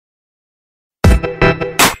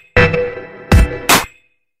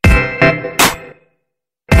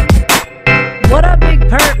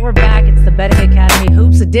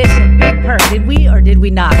week's edition. Big Perk, did we or did we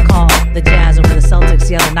not call the Jazz over the Celtics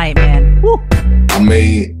the other night, man? Woo. I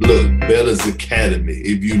mean, look, Better's Academy.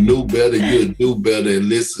 If you knew better, you'd do better and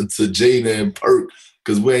listen to Gina and Perk,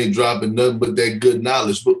 because we ain't dropping nothing but that good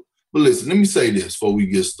knowledge. But listen, let me say this before we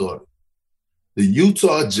get started. The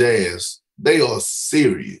Utah Jazz, they are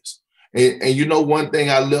serious. And you know one thing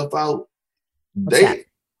I left out?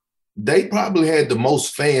 They probably had the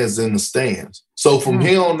most fans in the stands. So from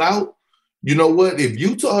here on out, you know what? If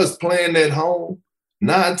Utah is playing at home,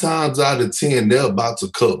 9 times out of 10, they're about to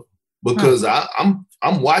cover. Because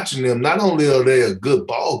I'm watching them. Not only are they a good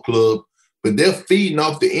ball club, but they're feeding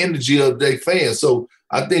off the energy of their fans. So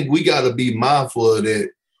I think we got to be mindful of that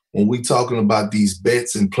when we talking about these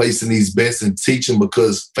bets and placing these bets and teaching,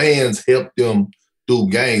 because fans help them through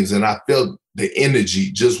games. And I felt the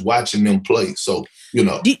energy just watching them play. So, you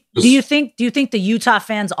know. Do you think the Utah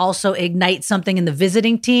fans also ignite something in the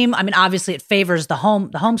visiting team? I mean, obviously it favors the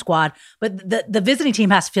home squad, but the visiting team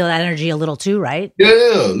has to feel that energy a little too, right?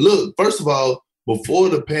 Yeah. Look, first of all, before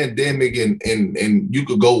the pandemic and you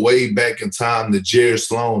could go way back in time, the Jerry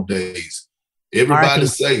Sloan days, everybody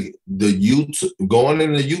say going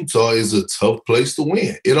into Utah is a tough place to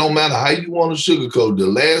win. It don't matter how you want to sugarcoat. The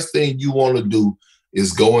last thing you want to do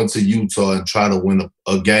is go into Utah and try to win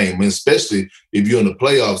a game, and especially if you're in a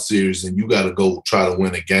playoff series and you got to go try to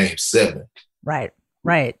win a game 7. Right.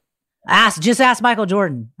 Just ask Michael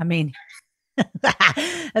Jordan. I mean,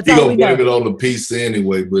 that's you all gonna we know. blame it on the piece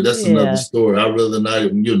anyway, but that's another story. I'd rather not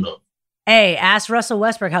even, Hey, ask Russell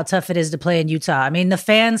Westbrook how tough it is to play in Utah. I mean, the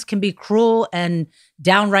fans can be cruel and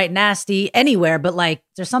downright nasty anywhere, but like,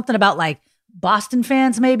 there's something about like Boston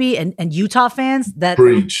fans maybe and Utah fans that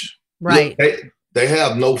preach. Right. Look, they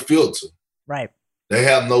have no filter. Right. They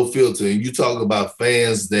have no filter. And you talk about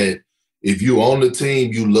fans that if you own the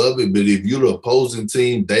team, you love it. But if you're the opposing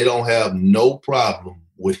team, they don't have no problem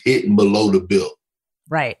with hitting below the belt.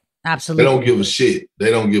 Right. Absolutely. They don't give a shit.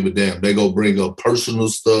 They don't give a damn. They go bring up personal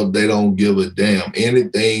stuff. They don't give a damn.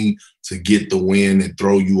 Anything to get the win and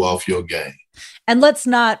throw you off your game. And let's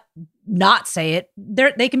not say it.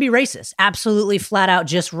 They can be racist. Absolutely flat out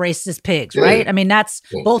just racist pigs, right? I mean, that's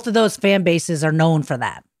both of those fan bases are known for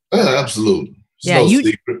that. Absolutely. It's no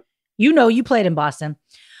secret. You know, you played in Boston.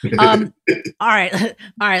 All right.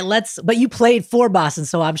 But you played for Boston,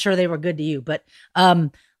 so I'm sure they were good to you. But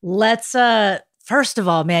let's first of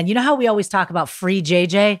all, man, you know how we always talk about free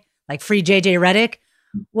JJ, like free JJ Redick?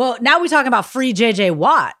 Well, now we're talking about free JJ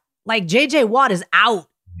Watt. Like JJ Watt is out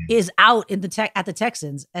in at the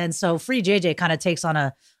Texans. And so free JJ kind of takes on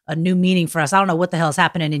a new meaning for us. I don't know what the hell is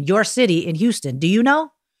happening in your city in Houston. Do you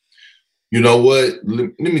know? You know what?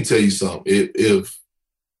 Let me tell you something. If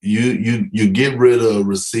you get rid of a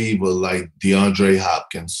receiver like DeAndre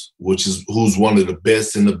Hopkins, who's one of the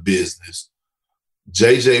best in the business,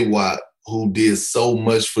 JJ Watt, who did so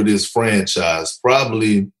much for this franchise,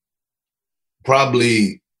 probably,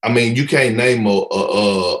 I mean, you can't name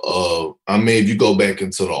if you go back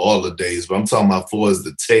into the Oilers days, but I'm talking about for as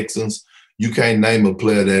the Texans, you can't name a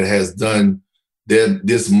player that has done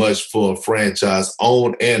this much for a franchise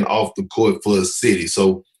on and off the court for a city.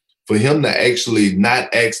 So for him to actually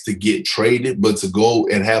not ask to get traded, but to go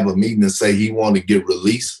and have a meeting and say he want to get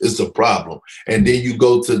released is a problem. And then you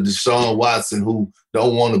go to Deshaun Watson, who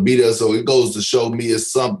don't want to be there. So it goes to show me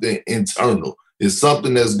it's something internal. It's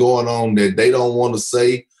something that's going on that they don't want to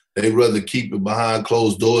say. They rather keep it behind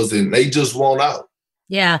closed doors, and they just want out.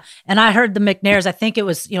 Yeah. And I heard the McNairs, I think it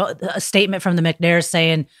was, a statement from the McNairs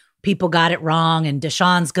saying people got it wrong and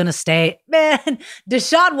Deshaun's going to stay. Man,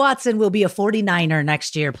 Deshaun Watson will be a 49er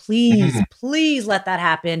next year. Please let that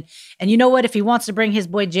happen. And you know what? If he wants to bring his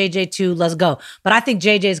boy JJ too, let's go. But I think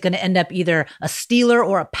JJ is going to end up either a Steeler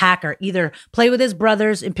or a Packer, either play with his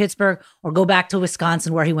brothers in Pittsburgh or go back to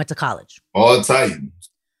Wisconsin where he went to college. All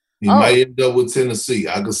Titans. He might end up with Tennessee.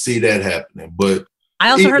 I could see that happening. But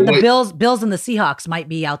I also heard the Bills and the Seahawks might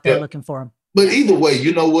be out there looking for him. But either way,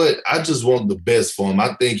 you know what? I just want the best for him.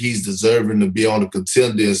 I think he's deserving to be on a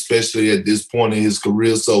contender, especially at this point in his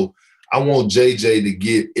career. So I want JJ to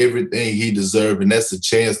get everything he deserves, and that's a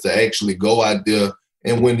chance to actually go out there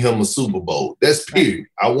and win him a Super Bowl. That's period.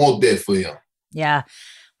 I want that for him. Yeah.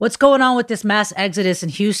 What's going on with this mass exodus in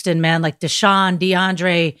Houston, man? Like Deshaun,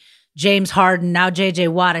 DeAndre, James Harden, now JJ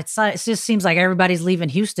Watt. It just seems like everybody's leaving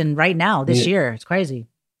Houston right now this year. It's crazy.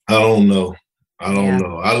 I don't know.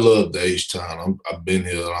 I love the H-Town. I've been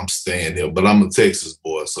here. I'm staying here. But I'm a Texas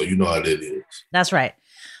boy, so you know how that is. That's right.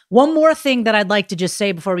 One more thing that I'd like to just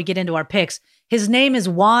say before we get into our picks. His name is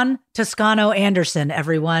Juan Toscano Anderson,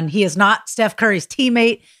 everyone. He is not Steph Curry's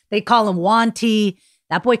teammate. They call him Juan T.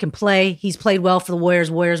 That boy can play. He's played well for the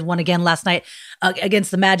Warriors. Warriors won again last night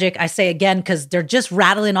against the Magic. I say again because they're just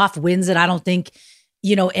rattling off wins that I don't think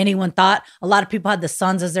anyone thought. A lot of people had the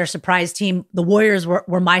Suns as their surprise team. The Warriors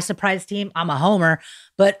were my surprise team. I'm a homer,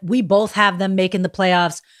 but we both have them making the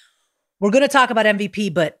playoffs. We're going to talk about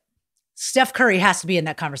MVP, but Steph Curry has to be in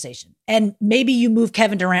that conversation. And maybe you move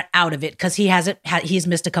Kevin Durant out of it because he's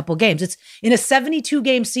missed a couple games. It's in a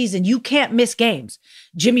 72-game season. You can't miss games.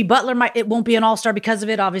 Jimmy Butler it won't be an all-star because of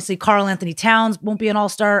it. Obviously, Karl Anthony Towns won't be an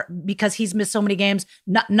all-star because he's missed so many games.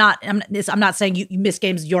 I'm not saying you miss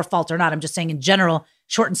games your fault or not. I'm just saying in general,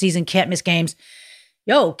 shortened season, can't miss games.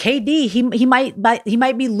 KD, he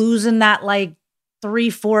might be losing that like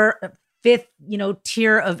 3, 4, 5th,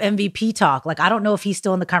 tier of MVP talk. Like, I don't know if he's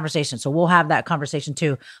still in the conversation. So we'll have that conversation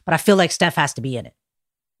too. But I feel like Steph has to be in it.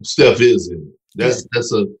 Steph is in it.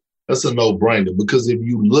 That's a no-brainer because if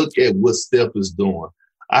you look at what Steph is doing,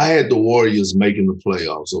 I had the Warriors making the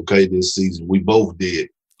playoffs, okay, this season. We both did.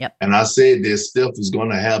 Yep. And I said that Steph is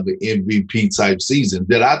going to have an MVP type season.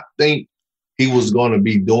 Did I think he was going to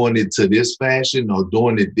be doing it to this fashion or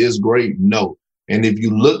doing it this great? No. And if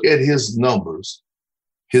you look at his numbers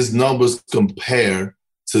compare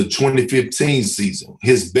to 2015 season,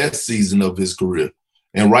 his best season of his career.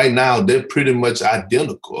 And right now, they're pretty much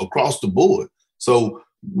identical across the board. So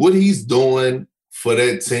what he's doing for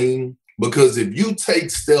that team, because if you take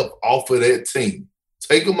Steph off of that team,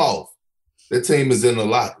 take him off, that team is in the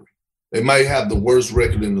lottery. They might have the worst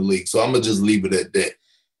record in the league. So I'm going to just leave it at that.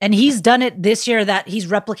 And he's done it this year that he's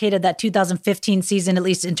replicated that 2015 season, at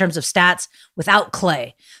least in terms of stats, without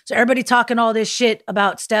Clay. So everybody talking all this shit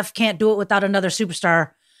about Steph can't do it without another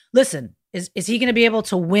superstar. Listen, is he going to be able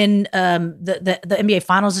to win the NBA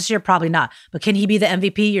Finals this year? Probably not. But can he be the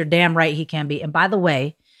MVP? You're damn right he can be. And by the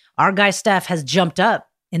way, our guy Steph has jumped up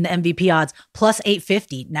in the MVP odds, plus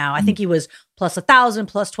 850 now. I think he was plus 1,000,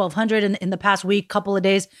 plus 1,200 in the past week, couple of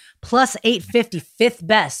days, plus 850, fifth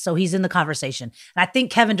best. So he's in the conversation. And I think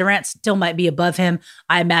Kevin Durant still might be above him.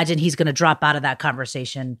 I imagine he's going to drop out of that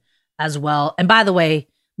conversation as well. And by the way,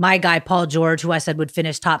 my guy, Paul George, who I said would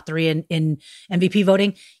finish top 3 in MVP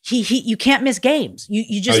voting, you can't miss games.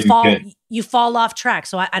 You just fall off track.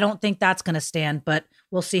 So I don't think that's going to stand, but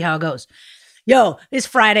we'll see how it goes. It's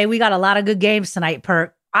Friday. We got a lot of good games tonight,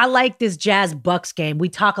 Perk. I like this Jazz Bucks game. We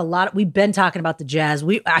talk a lot. We've been talking about the Jazz.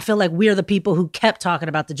 I feel like we're the people who kept talking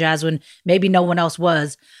about the Jazz when maybe no one else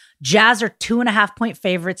was. Jazz are 2.5-point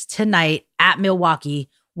favorites tonight at Milwaukee.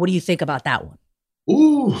 What do you think about that one?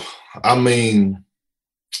 Ooh, I mean,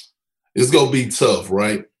 it's going to be tough,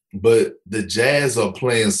 right? But the Jazz are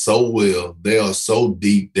playing so well. They are so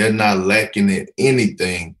deep. They're not lacking in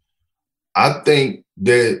anything. I think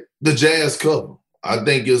that the Jazz cover. I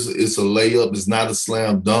think it's a layup. It's not a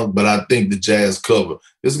slam dunk, but I think the Jazz cover.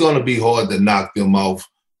 It's going to be hard to knock them off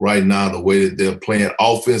right now the way that they're playing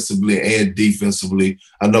offensively and defensively.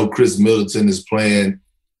 I know Chris Middleton is playing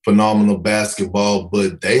phenomenal basketball,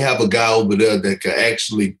 but they have a guy over there that can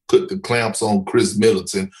actually put the clamps on Chris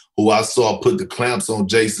Middleton, who I saw put the clamps on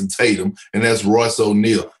Jason Tatum, and that's Royce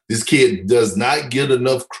O'Neal. This kid does not get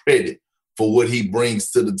enough credit for what he brings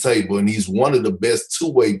to the table. And he's one of the best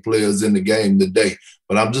two-way players in the game today.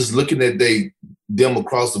 But I'm just looking at them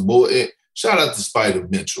across the board. And shout out to Spider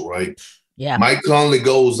Mitchell, right? Yeah. Mike Conley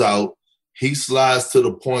goes out. He slides to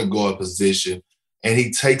the point guard position, and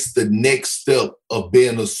he takes the next step of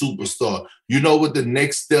being a superstar. You know what the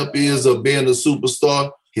next step is of being a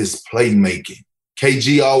superstar? His playmaking.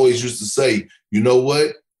 KG always used to say, you know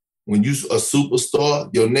what? When you're a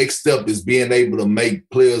superstar, your next step is being able to make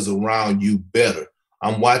players around you better.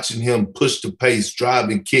 I'm watching him push the pace, drive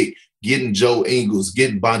and kick, getting Joe Ingles,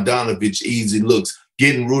 getting Bogdanovich easy looks,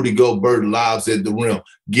 getting Rudy Gobert lobs at the rim,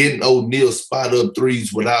 getting O'Neal spot up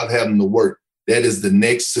threes without having to work. That is the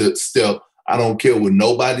next step. I don't care what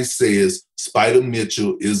nobody says. Spider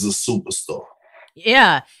Mitchell is a superstar.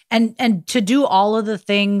 Yeah. And to do all of the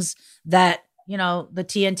things that, the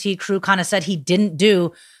TNT crew kind of said he didn't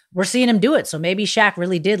do, we're seeing him do it. So maybe Shaq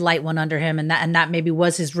really did light one under him, and that maybe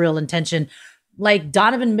was his real intention. Like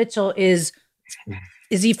Donovan Mitchell is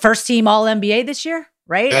he first team All NBA this year?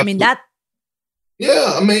 Right? Absolutely. I mean that.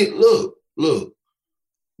 Yeah. I mean, look,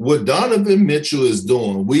 what Donovan Mitchell is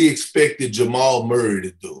doing, we expected Jamal Murray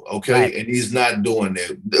to do. Okay. Right. And he's not doing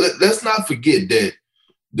that. Let's not forget that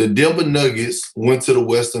the Denver Nuggets went to the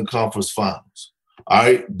Western Conference Finals. All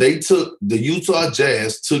right. The Utah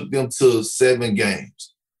Jazz took them to 7 games.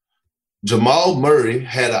 Jamal Murray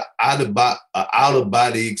had an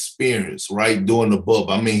out-of-body experience, right, during the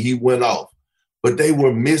bubble. I mean, he went off. But they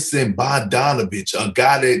were missing Bogdanovich, a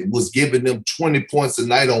guy that was giving them 20 points a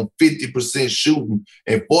night on 50% shooting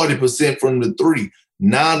and 40% from the 3.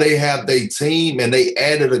 Now they have their team, and they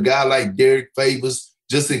added a guy like Derek Favors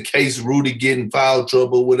just in case Rudy get in foul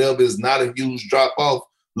trouble, whatever. It's not a huge drop off.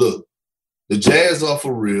 Look, the Jazz are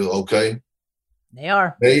for real, okay? They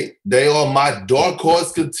are. They are my dark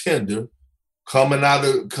horse contender coming out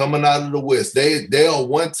of the West. They are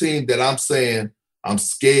one team that I'm saying I'm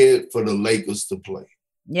scared for the Lakers to play.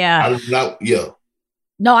 Yeah.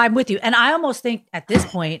 No, I'm with you. And I almost think at this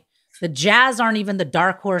point, the Jazz aren't even the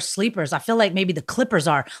dark horse sleepers. I feel like maybe the Clippers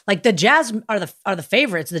are. Like the Jazz are the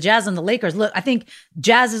favorites. The Jazz and the Lakers. Look, I think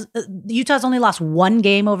Utah's only lost one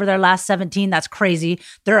game over their last 17. That's crazy.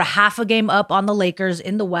 They're a half a game up on the Lakers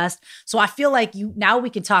in the West. So I feel like now we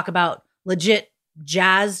can talk about legit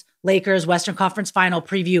Jazz, Lakers, Western Conference Final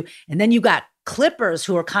preview. And then you got Clippers,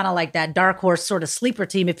 who are kind of like that dark horse sort of sleeper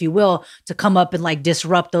team, if you will, to come up and like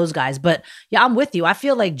disrupt those guys. But yeah, I'm with you. I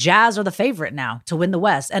feel like Jazz are the favorite now to win the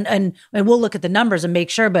West. And we'll look at the numbers and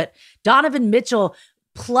make sure. But Donovan Mitchell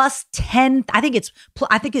plus 10, I think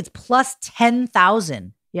it's plus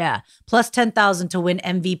 10,000. Yeah, plus 10,000 to win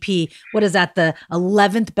MVP. What is that? The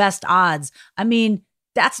 11th best odds. I mean,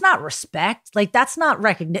 that's not respect. Like that's not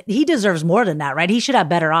recognition. He deserves more than that, right? He should have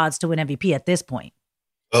better odds to win MVP at this point.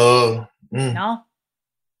 No,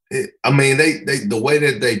 I mean they the way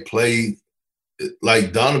that they play,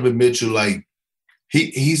 like Donovan Mitchell, like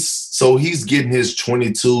he's getting his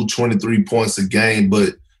 22, 23 points a game,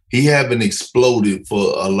 but he haven't exploded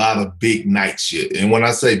for a lot of big nights yet. And when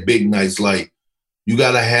I say big nights, like you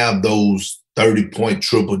got to have those 30-point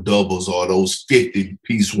triple doubles or those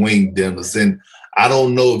 50-piece wing dinners. And I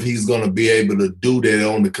don't know if he's going to be able to do that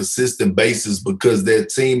on a consistent basis because their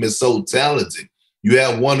team is so talented. You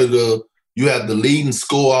have the leading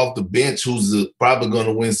scorer off the bench who's probably going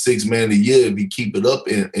to win Sixth Man of the Year if he keep it up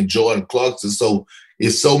in Jordan Clarkson. So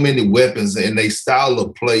it's so many weapons, and their style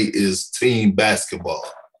of play is team basketball.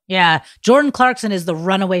 Yeah, Jordan Clarkson is the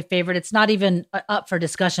runaway favorite. It's not even up for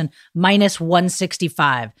discussion. Minus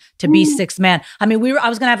 165 to be sixth man. I mean, I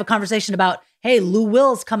was going to have a conversation about, hey, Lou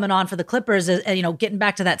Will's coming on for the Clippers, getting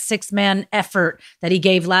back to that sixth man effort that he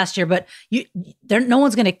gave last year. But no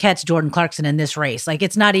one's going to catch Jordan Clarkson in this race. Like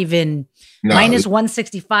it's not even minus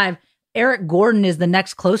 165. Eric Gordon is the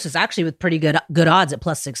next closest, actually, with pretty good odds at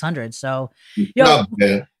plus 600. So,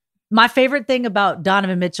 my favorite thing about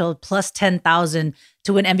Donovan Mitchell plus 10,000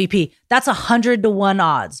 to win MVP, that's 100-1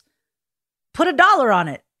 odds. Put $1 on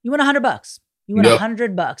it. You win $100. You win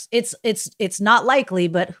 $100. It's not likely,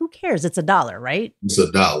 but who cares? It's $1, right? It's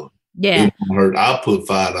 $1. Yeah. I'll put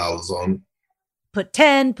 $5 on it. Put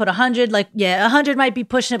 10, put 100. Like, 100 might be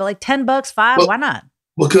pushing it, but like $10, $5, why not?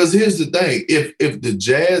 Because here's the thing. If the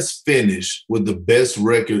Jazz finish with the best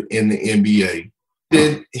record in the NBA,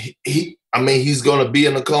 then he's going to be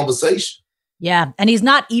in the conversation. Yeah, and he's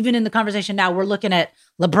not even in the conversation now. We're looking at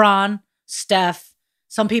LeBron, Steph.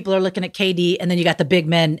 Some people are looking at KD, and then you got the big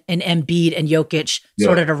men in Embiid and Jokic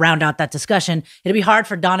sort of to round out that discussion. It'll be hard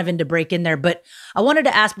for Donovan to break in there, but I wanted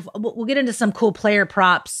to ask, we'll get into some cool player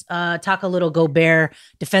props, talk a little Gobert,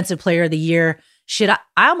 Defensive Player of the Year. I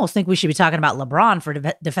almost think we should be talking about LeBron for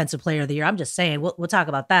Defensive Player of the Year. I'm just saying, we'll talk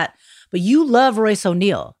about that. But you love Royce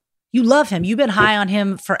O'Neal. You love him. You've been high on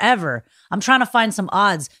him forever. I'm trying to find some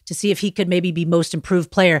odds to see if he could maybe be most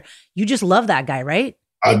improved player. You just love that guy, right?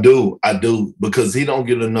 I do, because he don't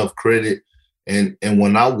get enough credit. And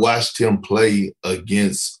when I watched him play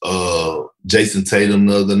against Jason Tatum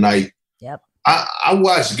the other night, I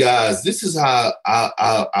watched guys. This is how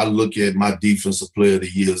I look at my Defensive Player of the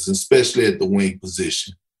Years, especially at the wing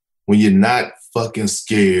position. When you're not fucking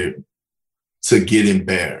scared to get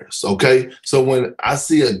embarrassed, okay? So when I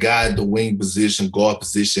see a guy at the wing position, guard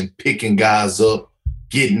position, picking guys up,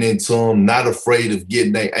 getting into them, not afraid of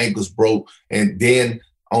getting their ankles broke, and then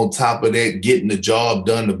on top of that, getting the job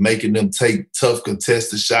done of making them take tough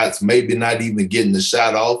contested shots, maybe not even getting the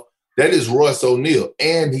shot off, that is Royce O'Neal.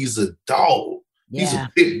 And he's a dog. Yeah. He's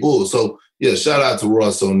a pit bull. So, shout out to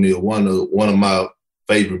Royce O'Neal, one of my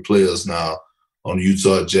favorite players now on the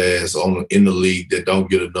Utah Jazz in the league that don't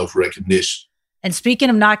get enough recognition. And speaking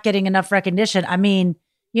of not getting enough recognition, I mean,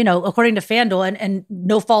 according to FanDuel, and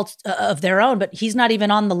no fault of their own, but he's not even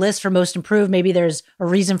on the list for most improved. Maybe there's a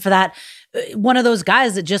reason for that. One of those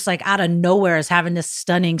guys that just like out of nowhere is having this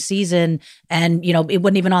stunning season, and it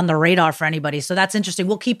wasn't even on the radar for anybody. So that's interesting.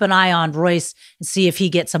 We'll keep an eye on Royce and see if he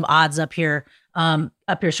gets some odds up here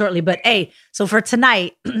shortly. But hey, so for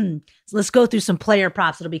tonight, let's go through some player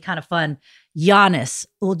props. It'll be kind of fun. Giannis,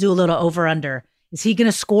 we'll do a little over under. Is he going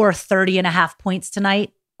to score 30.5 points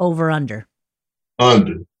tonight? Over under.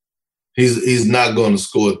 Under. He's not going to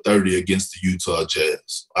score 30 against the Utah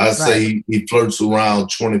Jazz. I say he flirts around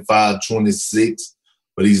 25, 26,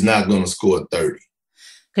 but he's not going to score 30.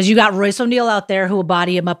 Because you got Royce O'Neal out there who will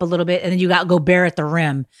body him up a little bit, and then you got Gobert at the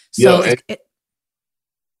rim. So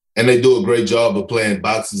and they do a great job of playing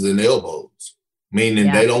boxes and elbows,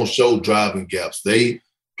 meaning they don't show driving gaps. They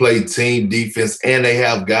play team defense, and they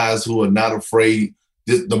have guys who are not afraid.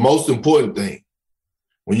 The most important thing,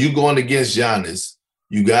 when you're going against Giannis,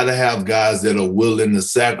 you got to have guys that are willing to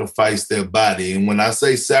sacrifice their body. And when I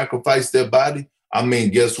say sacrifice their body, I mean,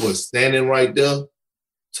 guess what? Standing right there,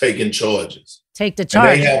 taking charges. Take the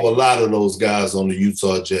charge. And they have a lot of those guys on the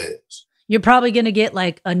Utah Jazz. You're probably going to get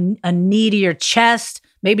like a knee to your chest,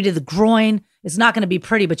 maybe to the groin. It's not going to be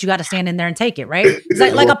pretty, but you got to stand in there and take it, right?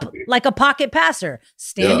 It's like a pocket passer.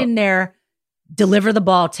 Stand in there, deliver the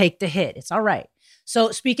ball, take the hit. It's all right.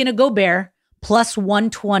 So speaking of Gobert, plus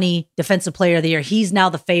 120 Defensive Player of the Year. He's now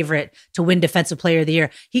the favorite to win Defensive Player of the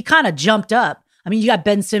Year. He kind of jumped up. I mean, you got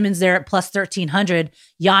Ben Simmons there at plus 1,300.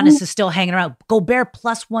 Giannis is still hanging around. Gobert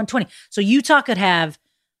plus 120. So Utah could have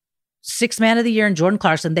Sixth Man of the Year in Jordan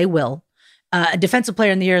Clarkson. They will. Defensive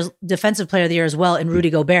Player of the Year as well in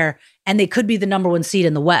Rudy Gobert. And they could be the number 1 seed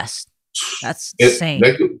in the West. That's insane.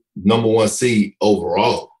 They could number 1 seed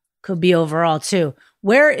overall. Could be overall too.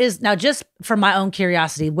 Now just for my own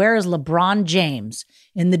curiosity, where is LeBron James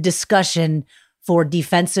in the discussion for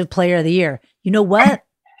Defensive Player of the Year? You know what?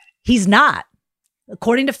 He's not.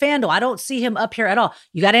 According to FanDuel, I don't see him up here at all.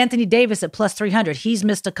 You got Anthony Davis at plus 300. He's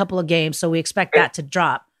missed a couple of games, so we expect that to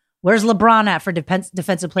drop. Where's LeBron at for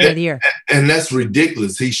Defensive Player of the Year? And that's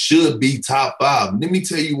ridiculous. He should be top 5. Let me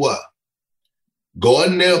tell you what.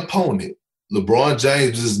 Guarding their opponent, LeBron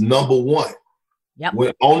James is number 1. Yep.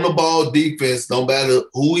 When on the ball defense, no matter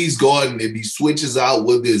who he's guarding, if he switches out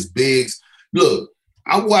with his bigs. Look,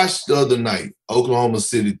 I watched the other night, Oklahoma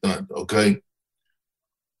City Thunder, okay?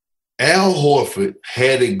 Al Horford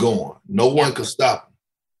had it going. No one could stop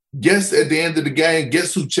him. Guess at the end of the game,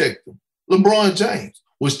 guess who checked him? LeBron James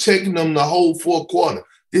was checking them the whole 4th quarter.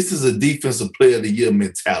 This is a Defensive Player of the Year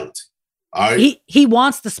mentality. All right. He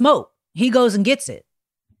wants the smoke. He goes and gets it.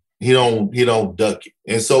 He don't duck it.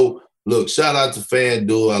 And so, look, shout out to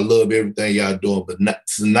FanDuel. I love everything y'all doing, but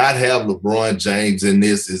to not have LeBron James in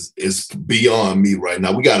this is beyond me right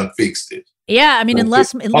now. We got to fix this. Yeah, I mean,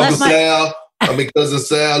 Cousin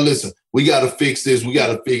Sal, listen, we got to fix this. We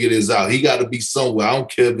got to figure this out. He got to be somewhere. I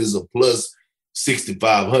don't care if it's a plus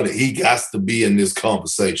 6,500. He got to be in this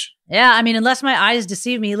conversation. Yeah, I mean, unless my eyes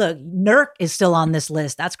deceive me, look, Nurk is still on this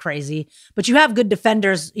list. That's crazy. But you have good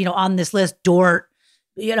defenders, on this list. Dort,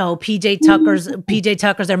 PJ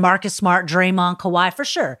Tucker's there, Marcus Smart, Draymond, Kawhi, for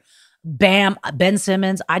sure. Bam, Ben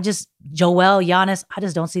Simmons. Joel, Giannis. I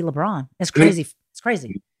just don't see LeBron. It's crazy. It's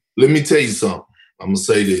crazy. Let me tell you something. I'm going to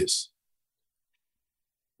say this.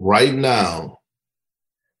 Right now,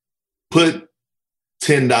 put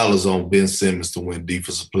 $10 on Ben Simmons to win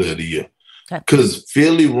Defensive Player of the Year. Because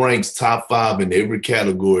Philly ranks top 5 in every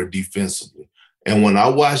category defensively. And when I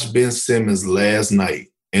watched Ben Simmons last night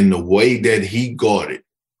and the way that he guarded,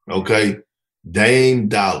 okay, Dame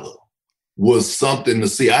Dollar was something to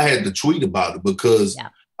see. I had to tweet about it because,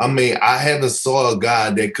 I haven't saw a guy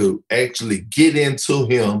that could actually get into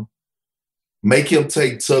him, make him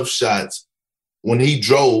take tough shots when he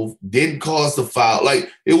drove, didn't cause the foul. Like,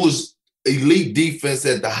 it was elite defense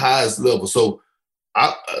at the highest level. So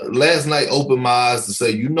I last night opened my eyes to say,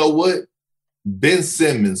 you know what? Ben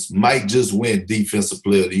Simmons might just win Defensive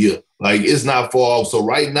Player of the Year. Like, it's not far off. So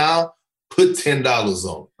right now, put $10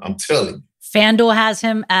 on it. I'm telling you. FanDuel has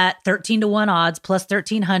him at 13-1 odds, plus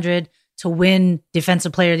 1,300 to win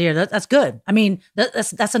Defensive Player of the Year. That's good. I mean,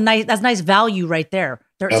 that's nice value right there.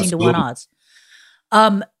 13-1 odds.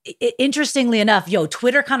 Interestingly enough,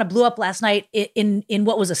 Twitter kind of blew up last night in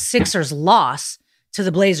what was a Sixers loss to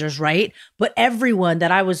the Blazers, right? But everyone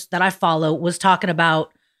that I follow was talking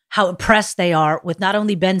about how impressed they are with not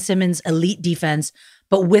only Ben Simmons' elite defense,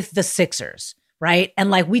 but with the Sixers, right?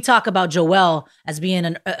 And like we talk about Joel as being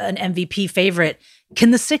an MVP favorite.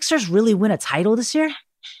 Can the Sixers really win a title this year?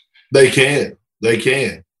 They can.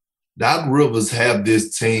 Doc Rivers have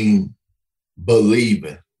this team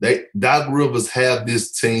believing. Doc Rivers have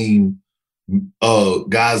this team,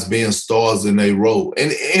 guys being stars in their role.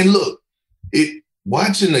 And look,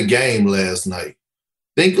 watching the game last night,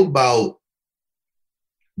 think about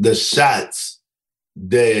the shots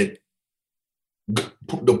that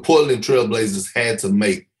the Portland Trailblazers had to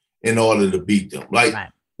make in order to beat them. Like,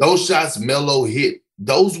 those shots Melo hit,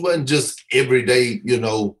 those wasn't just everyday,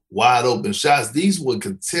 wide open shots. These were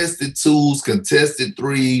contested twos, contested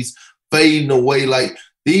threes, fading away. Like,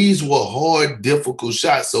 these were hard, difficult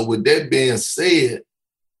shots. So with that being said,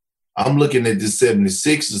 I'm looking at this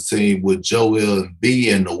 76ers team with Joel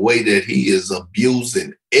Embiid and the way that he is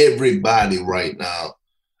abusing everybody right now.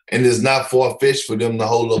 and it's not far-fetched for them to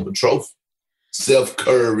hold up a trophy. Seth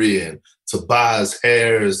Curry and Tobias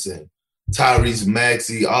Harris and Tyrese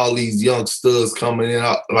Maxey, all these young studs coming in,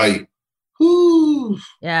 like, whoo.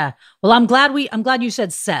 Yeah. Well, I'm glad you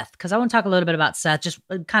said Seth, because I want to talk a little bit about Seth, just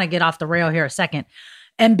kind of get off the rail here a second.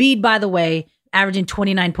 Embiid, by the way, averaging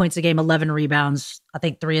 29 points a game, 11 rebounds, I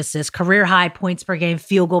think 3 assists, career high points per game,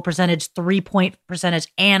 field goal percentage, 3-point percentage,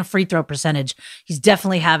 and free throw percentage. He's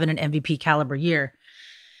definitely having an MVP caliber year.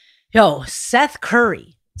 Yo, Seth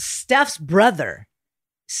Curry, Steph's brother.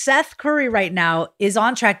 Seth Curry right now is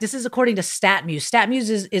on track. This is according to StatMuse.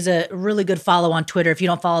 StatMuse is a really good follow on Twitter. If you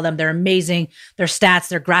don't follow them, they're amazing. Their stats,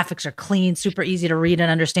 their graphics are clean, super easy to read and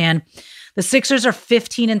understand. The Sixers are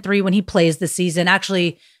 15-3 when he plays this season.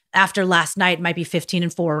 Actually, after last night, it might be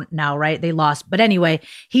 15-4 now, right? They lost. But anyway,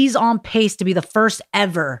 he's on pace to be the first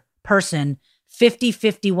ever person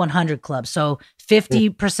 50-50-100 club. So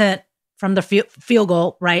 50% from the field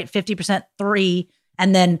goal, right? 50% three,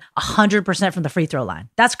 and then 100% from the free throw line.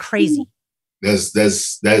 That's crazy. That's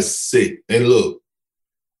sick. And look,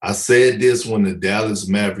 I said this when the Dallas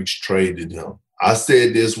Mavericks traded him. I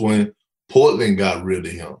said this when Portland got rid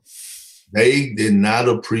of him. They did not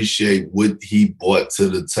appreciate what he brought to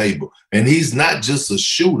the table. And he's not just a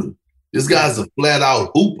shooter. This guy's a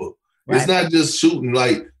flat-out hooper. Right. It's not just shooting.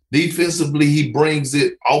 Like, defensively, he brings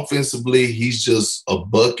it. Offensively, he's just a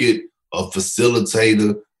bucket, a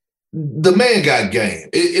facilitator. The man got game.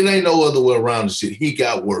 It ain't no other way around the shit. He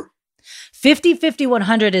got work.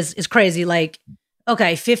 50-50-100 is crazy. Like,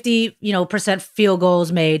 okay, 50% field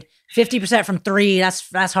goals made, 50% from three.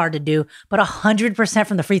 That's hard to do. But 100%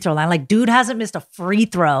 from the free throw line. Like, dude hasn't missed a free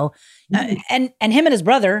throw. And him and his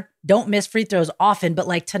brother don't miss free throws often, but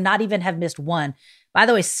like to not even have missed one. By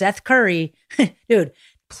the way, Seth Curry, dude,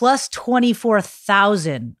 plus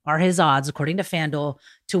 24,000 are his odds, according to FanDuel,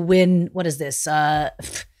 to win, what is this?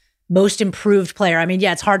 Most improved player. I mean,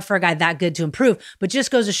 yeah, it's hard for a guy that good to improve, but just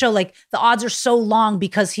goes to show like the odds are so long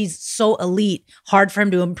because he's so elite, hard for him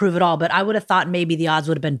to improve at all. But I would have thought maybe the odds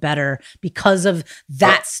would have been better because of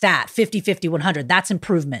that stat, 50-50-100. That's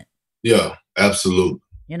improvement. Yeah, absolutely.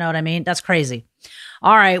 You know what I mean? That's crazy.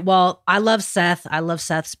 All right. Well, I love Seth. I love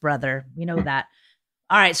Seth's brother. We know that.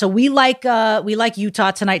 All right. So we like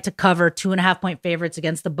Utah tonight to cover 2.5-point favorites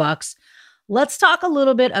against the Bucks. Let's talk a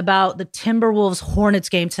little bit about the Timberwolves Hornets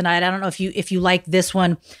game tonight. I don't know if you like this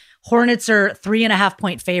one. Hornets are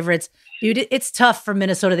 3.5-point favorites. Dude, it's tough for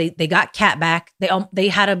Minnesota. They got Cat back. They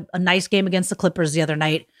had a nice game against the Clippers the other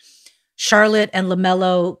night. Charlotte and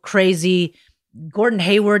LaMelo, crazy. Gordon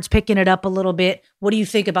Hayward's picking it up a little bit. What do you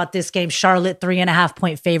think about this game? Charlotte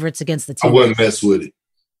 3.5-point favorites against the Timberwolves. I wouldn't mess with it.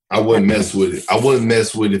 I wouldn't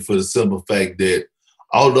mess with it for the simple fact that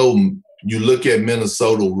although you look at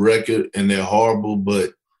Minnesota record and they're horrible,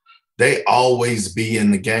 but they always be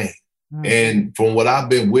in the game. Mm. And from what I've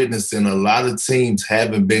been witnessing, a lot of teams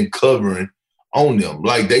haven't been covering on them.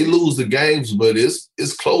 Like, they lose the games, but it's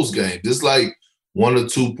close games. It's like 1 or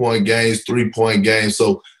 2 point games, 3-point games.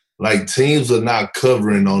 So, like, teams are not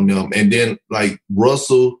covering on them. And then, like,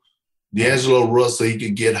 D'Angelo Russell, he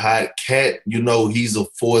could get hot. Cat, he's a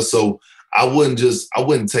force. So I wouldn't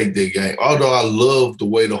take that game. Although I love the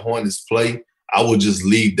way the Hornets play, I would just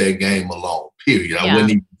leave that game alone, period. I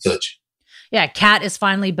wouldn't even touch it. Yeah, Cat is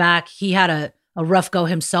finally back. He had a rough go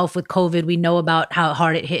himself with COVID. We know about how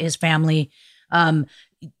hard it hit his family.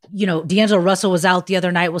 D'Angelo Russell was out the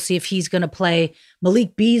other night. We'll see if he's going to play.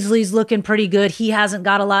 Malik Beasley's looking pretty good. He hasn't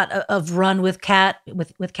got a lot of run with Cat,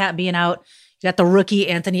 with Cat being out. You got the rookie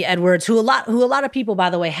Anthony Edwards, who a lot of people,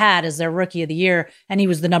 by the way, had as their rookie of the year, and he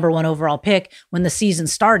was the number 1 overall pick when the season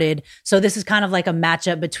started. So this is kind of like a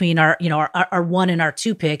matchup between our 1 and our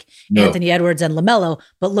 2 pick, Anthony Edwards and LaMelo.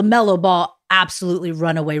 But LaMelo Ball, absolutely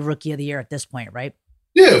runaway rookie of the year at this point, right?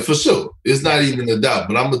 Yeah, for sure. It's not even a doubt.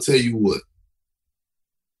 But I'm gonna tell you what.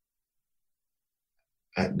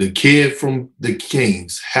 The kid from the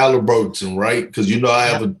Kings, Halliburton, right? Because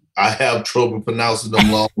I have trouble pronouncing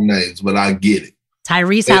them long names, but I get it.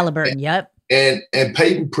 Tyrese Halliburton, yep. And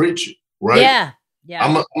Peyton Pritchard, right? Yeah.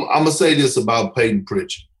 I'm gonna say this about Peyton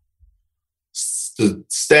Pritchard. The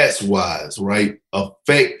stats wise, right?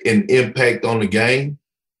 Effect and impact on the game.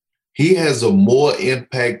 He has a more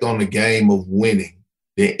impact on the game of winning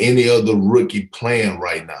than any other rookie playing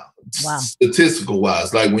right now. Wow. Statistical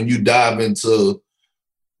wise, like when you dive into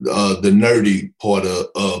the nerdy part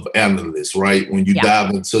of analysts, right? When you dive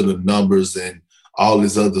into the numbers and all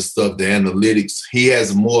this other stuff, the analytics, he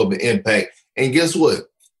has more of an impact. And guess what?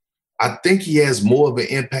 I think he has more of an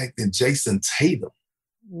impact than Jason Tatum.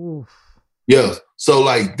 Oof. Yeah. So,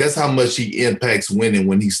 like, that's how much he impacts winning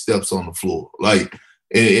when he steps on the floor. Like,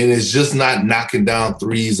 And it's just not knocking down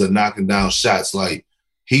threes or knocking down shots. Like,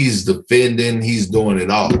 he's defending, he's doing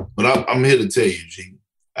it all. But I'm here to tell you, G,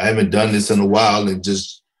 I haven't done this in a while and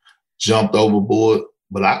just jumped overboard.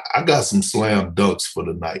 But I got some slam dunks for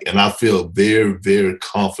the night. And I feel very, very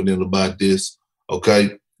confident about this.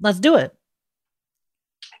 Okay? Let's do it.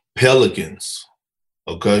 Pelicans.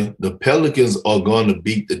 Okay? The Pelicans are going to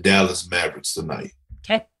beat the Dallas Mavericks tonight.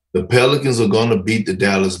 Okay. The Pelicans are going to beat the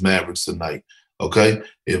Dallas Mavericks tonight. Okay?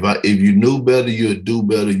 If you knew better, you would do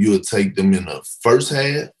better. You would take them in the first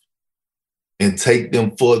half and take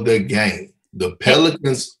them for their game. The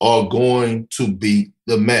Pelicans are going to beat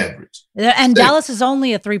the Mavericks. And Dallas is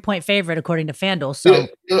only a 3-point favorite, according to FanDuel. So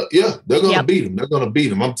yeah, they're going to beat them. They're going to beat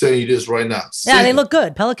them. I'm telling you this right now. Yeah, they look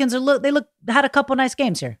good. Pelicans had a couple nice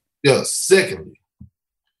games here. Yeah. Secondly,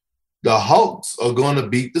 the Hawks are going to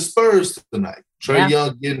beat the Spurs tonight. Trae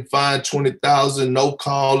Young getting fined $20,000, no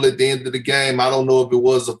call at the end of the game. I don't know if it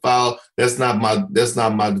was a foul. That's not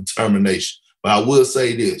my determination. But I will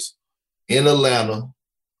say this: in Atlanta,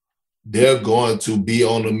 they're going to be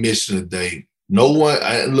on a mission today. No one.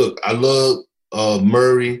 I love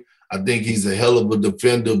Murray. I think he's a hell of a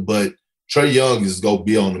defender, but Trae Young is going to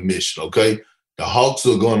be on a mission. Okay, the Hawks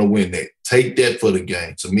are going to win that. Take that for the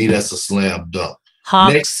game. To me, that's a slam dunk.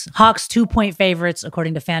 Hawks 2-point favorites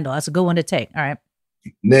according to FanDuel. That's a good one to take. All right.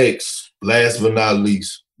 Next, last but not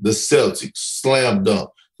least, the Celtics, slam dunk.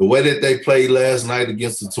 The way that they played last night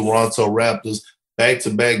against the Toronto Raptors,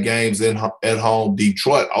 back-to-back games at home.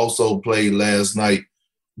 Detroit also played last night.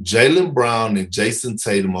 Jaylen Brown and Jason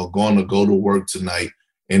Tatum are going to go to work tonight,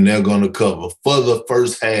 and they're going to cover for the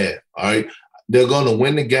first half. All right. They're going to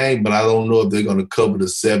win the game, but I don't know if they're going to cover the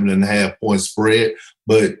 7.5-point spread.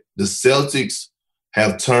 But the Celtics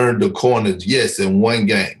have turned the corner, yes, in one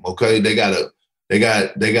game. Okay, they got a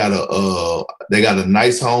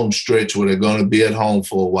nice home stretch where they're going to be at home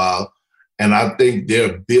for a while, and I think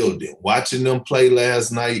they're building. Watching them play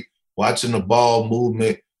last night, watching the ball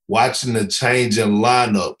movement, watching the change in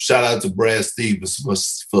lineup. Shout out to Brad Stevens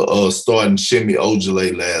for starting Shemi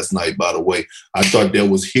Ojale last night. By the way, I thought that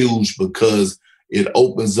was huge because it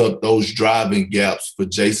opens up those driving gaps for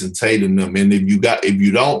Jason Tatum. And if you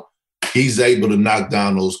don't, he's able to knock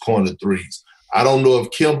down those corner threes. I don't know if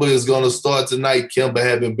Kemba is going to start tonight. Kemba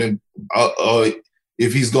haven't been,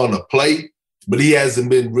 if he's going to play, but he hasn't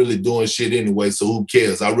been really doing shit anyway, so who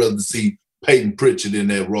cares? I'd rather see Peyton Pritchard in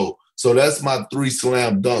that role. So that's my 3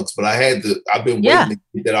 slam dunks, but I've been waiting to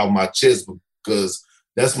get that off my chest because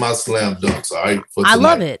that's my slam dunks, all right? I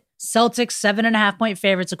love it. Celtics, 7.5-point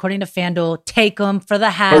favorites according to FanDuel. Take them for the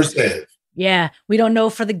half. First half. Yeah, we don't know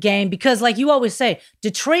for the game because, like you always say,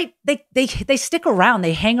 Detroit they stick around,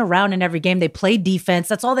 they hang around in every game. They play defense.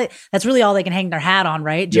 That's really all they can hang their hat on,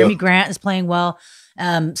 right? Jeremy Grant is playing well.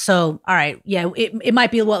 So all right, yeah, it might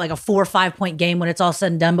be like a 4 or 5 point game when it's all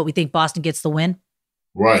said and done, but we think Boston gets the win.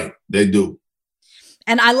 Right, they do.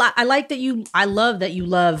 And I love that you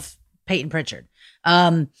love Peyton Pritchard,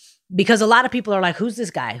 because a lot of people are like, who's this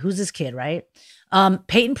guy? Who's this kid? Right.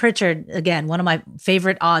 Peyton Pritchard, again, one of my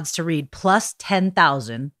favorite odds to read, plus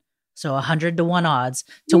 10,000. So 100-1 odds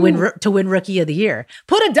to win Rookie of the Year.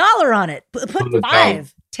 Put $1 on it. Put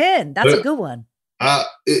 5, 10. That's a good one.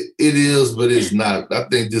 It is, but it's not. I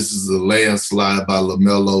think this is a landslide by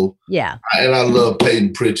LaMelo. Yeah. And I love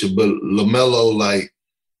Peyton Pritchard, but LaMelo, like,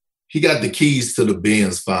 he got the keys to the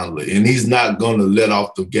Benz finally, and he's not going to let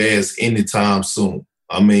off the gas anytime soon.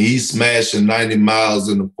 I mean, he's smashing 90 miles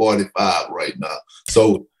in the 45 right now.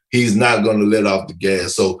 So he's not going to let off the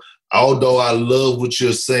gas. So although I love what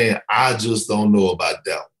you're saying, I just don't know about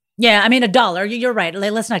that. Yeah, I mean, $1. You're right.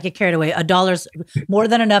 Let's not get carried away. $1's more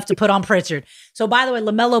than enough to put on Pritchard. So by the way,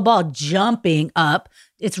 LaMelo Ball jumping up.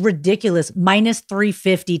 It's ridiculous. Minus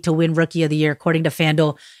 350 to win Rookie of the Year, according to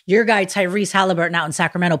FanDuel. Your guy, Tyrese Halliburton out in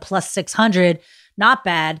Sacramento, plus 600. Not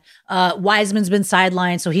bad. Wiseman's been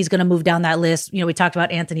sidelined, so he's going to move down that list. We talked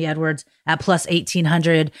about Anthony Edwards at plus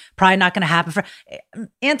 1,800. Probably not going to happen for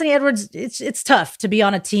Anthony Edwards. It's tough to be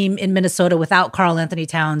on a team in Minnesota without Karl Anthony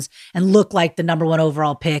Towns and look like the number 1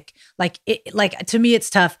 overall pick. Like to me,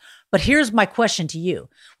 it's tough. But here's my question to you: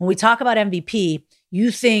 when we talk about MVP,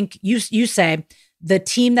 you think you say the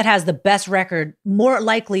team that has the best record more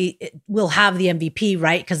likely will have the MVP,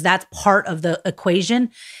 right? Because that's part of the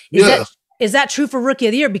equation. Is that true for Rookie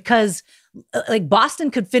of the Year? Because like Boston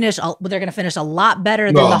could finish, they're going to finish a lot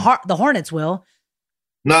better than the Hornets will.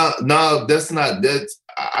 No, that's not.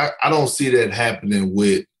 I don't see that happening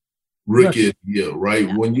with Rookie of the Year, right?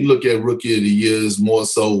 Yeah. When you look at Rookie of the Year, it's more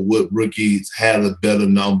so what rookies had better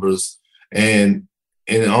numbers, and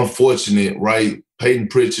unfortunate, right? Peyton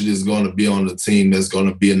Pritchard is going to be on the team that's going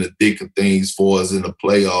to be in the thick of things for us in the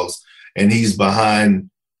playoffs, and he's behind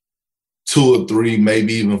 2 or 3,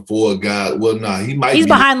 maybe even 4 guys. Well, he's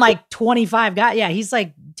behind like 25 guys. Yeah, he's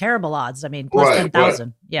like terrible odds. I mean, plus 10,000.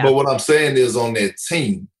 Right. Yeah. But what I'm saying is on that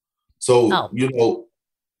team. So,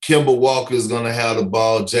 Kemba Walker is going to have the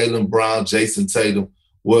ball, Jaylen Brown, Jason Tatum.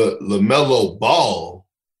 Well, LaMelo Ball,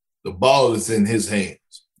 the ball is in his hands.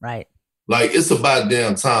 Right. Like, it's about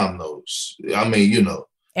damn time, though. I mean,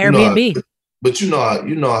 Airbnb. But you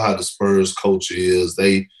know how the Spurs culture is.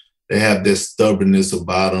 They have this stubbornness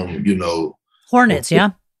about them, Hornets,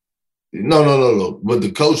 yeah? No. But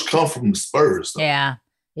the coach come from the Spurs, though. Yeah.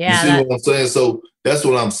 You see what I'm saying? So that's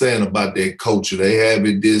what I'm saying about that culture. They have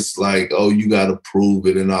it this like, oh, you got to prove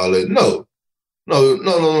it and all that. No.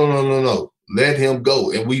 Let him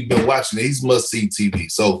go. And we've been watching it. He's must-see TV.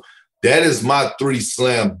 So that is my 3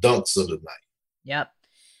 slam dunks of the night. Yep.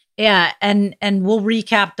 Yeah, and we'll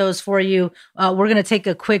recap those for you. We're going to take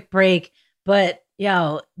a quick break. But,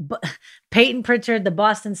 Peyton Pritchard, the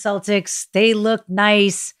Boston Celtics, they look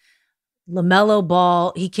nice. LaMelo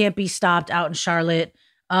Ball, he can't be stopped out in Charlotte.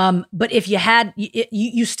 But if you had,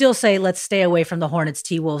 you still say, let's stay away from the Hornets,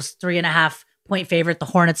 T-Wolves, 3.5 point favorite. The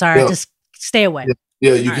Hornets are just stay away.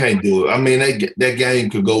 Yeah, you can't do it. I mean, that game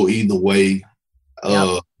could go either way.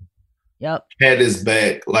 Yep. Had his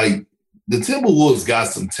back. Like the Timberwolves got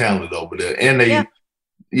some talent over there. And they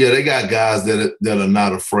got guys that are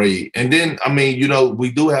not afraid. And then, I mean,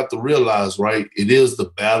 we do have to realize, right, it is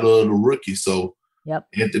the battle of the rookie. So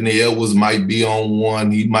Anthony Edwards might be on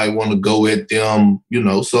one. He might want to go at them,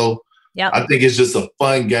 So I think it's just a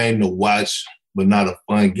fun game to watch, but not a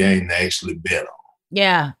fun game to actually bet on.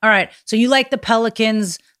 Yeah. All right. So you like the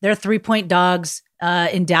Pelicans. They're 3-point dogs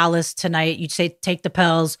in Dallas tonight. You'd say take the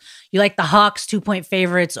Pels. You like the Hawks 2-point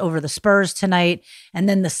favorites over the Spurs tonight. And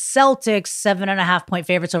then the Celtics 7.5 point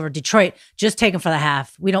favorites over Detroit. Just take them for the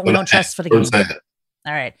half. We don't trust for the game.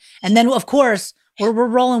 All right. And then, of course, we're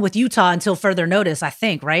rolling with Utah until further notice, I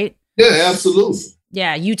think, right? Yeah, absolutely.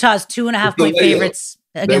 Yeah, Utah's 2.5 point favorites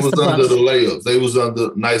against the Bucks. They was under the layups. They was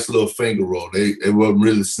under nice little finger roll. They weren't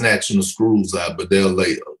really snatching the screws out, but they'll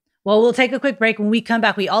lay up. Well, we'll take a quick break. When we come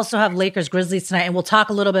back, we also have Lakers Grizzlies tonight, and we'll talk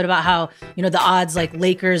a little bit about how, the odds like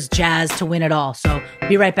Lakers, Jazz to win it all. So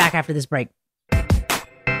be right back after this break.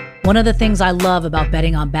 One of the things I love about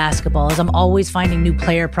betting on basketball is I'm always finding new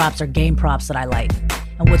player props or game props that I like.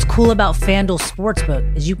 And what's cool about FanDuel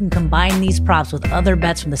Sportsbook is you can combine these props with other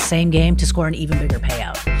bets from the same game to score an even bigger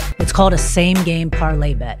payout. It's called a same-game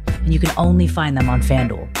parlay bet, and you can only find them on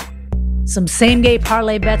FanDuel. Some same-game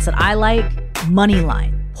parlay bets that I like: money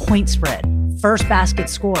line, point spread, first basket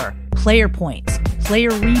score, player points,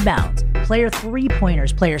 player rebounds, player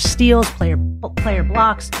three-pointers, player steals, player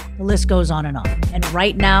blocks. The list goes on and on. And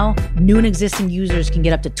right now, new and existing users can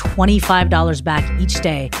get up to $25 back each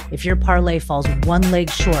day if your parlay falls one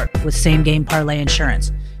leg short with same-game parlay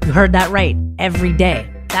insurance. You heard that right, every day.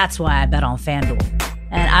 That's why I bet on FanDuel.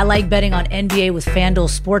 And I like betting on NBA with FanDuel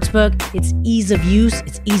Sportsbook. It's ease of use,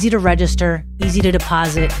 it's easy to register, easy to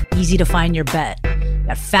deposit, easy to find your bet. You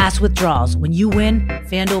got fast withdrawals. When you win,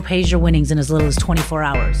 FanDuel pays your winnings in as little as 24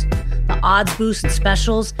 hours. The odds boosts and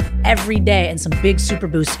specials every day and some big super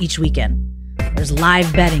boosts each weekend. There's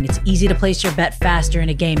live betting. It's easy to place your bet faster in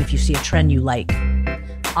a game if you see a trend you like.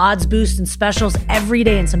 Odds boosts and specials every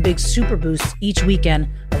day and some big super boosts each weekend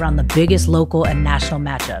around the biggest local and national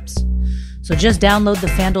matchups. So just download the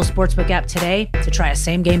FanDuel Sportsbook app today to try a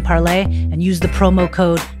same-game parlay and use the promo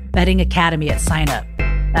code BettingAcademy at sign-up.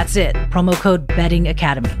 That's it, promo code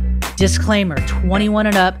BettingAcademy. Disclaimer, 21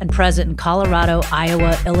 and up and present in Colorado,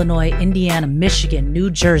 Iowa, Illinois, Indiana, Michigan, New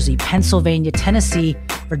Jersey, Pennsylvania, Tennessee,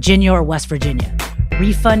 Virginia, or West Virginia.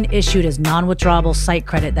 Refund issued as non-withdrawable site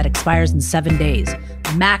credit that expires in 7 days.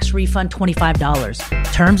 Max refund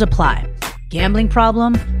 $25. Terms apply. Gambling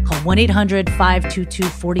problem? Call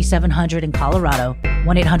 1-800-522-4700 in Colorado,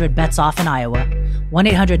 1-800-BETS-OFF in Iowa,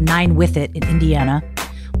 1-800-9-WITH-IT in Indiana,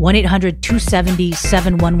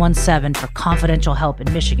 1-800-270-7117 for confidential help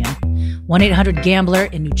in Michigan, 1-800-GAMBLER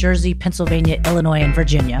in New Jersey, Pennsylvania, Illinois, and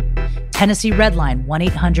Virginia, Tennessee Redline,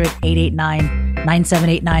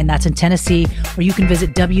 1-800-889-9789, that's in Tennessee, or you can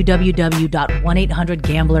visit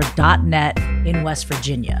www.1800gambler.net in West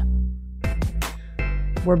Virginia.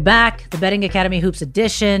 We're back, the Betting Academy Hoops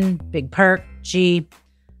Edition, Big Perk, G.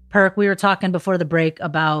 Perk, we were talking before the break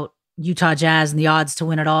about Utah Jazz and the odds to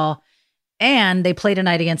win it all. And they play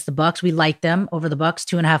tonight against the Bucks. We like them over the Bucks,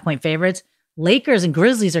 2.5 point favorites. Lakers and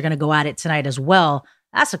Grizzlies are going to go at it tonight as well.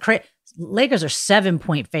 That's Lakers are 7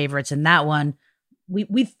 point favorites in that one.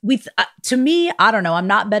 to me, I don't know. I'm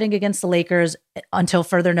not betting against the Lakers until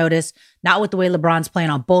further notice. Not with the way LeBron's playing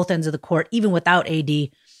on both ends of the court, even without AD.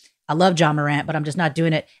 I love John Morant, but I'm just not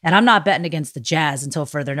doing it. And I'm not betting against the Jazz until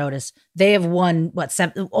further notice. They have won,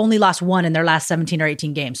 only lost one in their last 17 or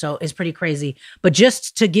 18 games. So it's pretty crazy. But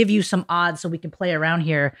just to give you some odds so we can play around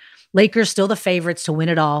here, Lakers still the favorites to win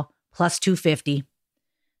it all, plus 250.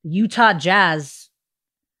 Utah Jazz,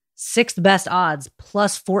 sixth best odds,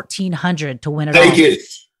 plus 1,400 to win it all.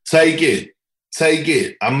 Take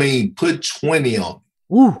it. I mean, put 20 on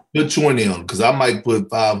it. Ooh. Put 20 on it, because I might put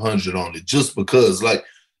 500 on it just because, like,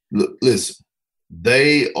 listen,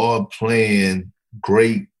 they are playing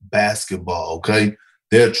great basketball, okay?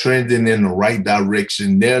 They're trending in the right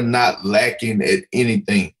direction. They're not lacking at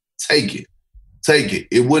anything. Take it.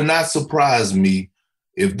 It would not surprise me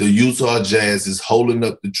if the Utah Jazz is holding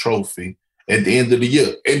up the trophy at the end of the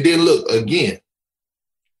year. And then look, again,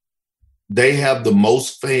 they have the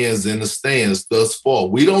most fans in the stands thus far.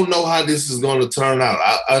 We don't know how this is going to turn out.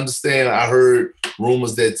 I understand. I heard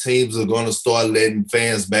rumors that teams are going to start letting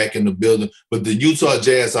fans back in the building, but the Utah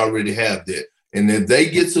Jazz already have that. And if they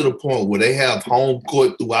get to the point where they have home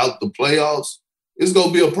court throughout the playoffs, it's going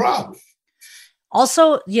to be a problem.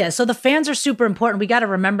 Also, yeah, so the fans are super important. We got to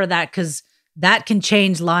remember that, because that can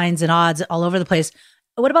change lines and odds all over the place.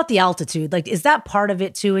 What about the altitude? Like, is that part of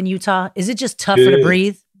it too in Utah? Is it just tougher to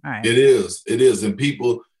breathe? All right. It is. And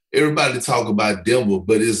everybody talk about Denver,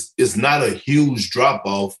 but it's not a huge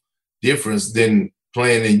drop-off difference than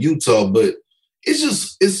playing in Utah. But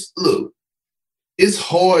it's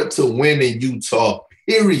hard to win in Utah,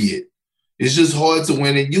 period. It's just hard to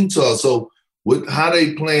win in Utah. So with how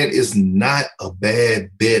they playing, it's not a bad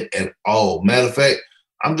bet at all. Matter of fact,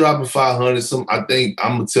 I'm dropping 500. I think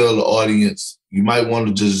I'm going to tell the audience, you might want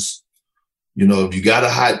to just, if you got a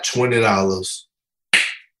hot $20.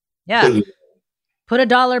 Yeah. Put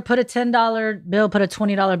 $1, put a $10 bill, put a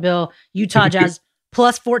 $20 bill. Utah Jazz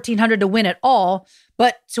plus 1,400 to win it all.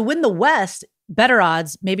 But to win the West, better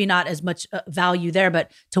odds, maybe not as much value there,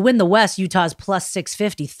 but to win the West, Utah's plus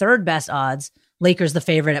 650, third best odds. Lakers the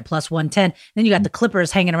favorite at plus 110. Then you got the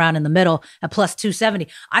Clippers hanging around in the middle at plus 270.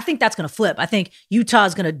 I think that's going to flip. I think Utah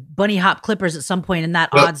is going to bunny hop Clippers at some point in that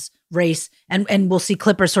odds race, and we'll see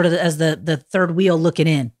Clippers sort of as the third wheel looking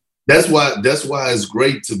in. That's why it's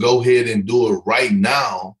great to go ahead and do it right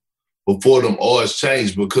now before them odds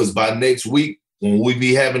change, because by next week, when we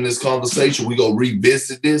be having this conversation, we go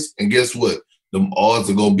revisit this, and guess what? Them odds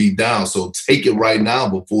are going to be down. So take it right now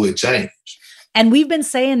before it changes. And we've been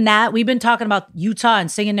saying that. We've been talking about Utah and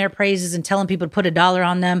singing their praises and telling people to put $1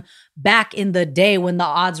 on them back in the day when the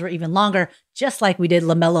odds were even longer, just like we did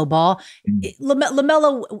LaMelo Ball.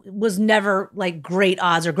 LaMelo was never like great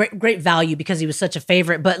odds or great value because he was such a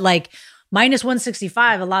favorite, but like minus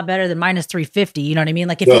 165, a lot better than minus 350. You know what I mean?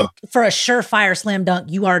 Like for a surefire slam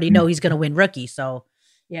dunk, you already know he's going to win rookie. So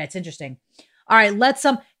yeah, it's interesting. All right,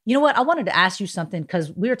 you know what? I wanted to ask you something, because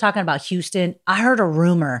we were talking about Houston. I heard a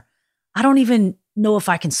rumor. I don't even know if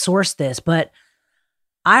I can source this, but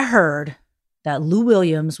I heard that Lou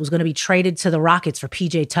Williams was going to be traded to the Rockets for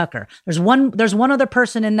PJ Tucker. There's one other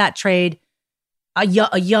person in that trade, a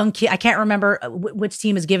young kid. I can't remember which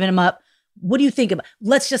team is giving him up. What do you think about?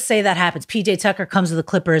 Let's just say that happens. PJ Tucker comes to the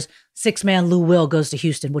Clippers. 6-man Lou Will goes to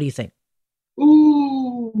Houston. What do you think?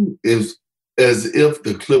 Ooh, as if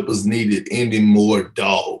the Clippers needed any more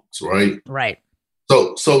dogs, right? Right.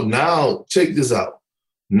 So now check this out.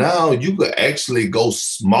 Now you could actually go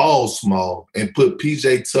small, and put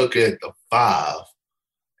PJ Tucker at the 5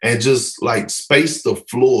 and just like space the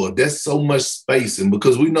floor. That's so much spacing,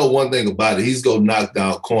 because we know one thing about it. He's going to knock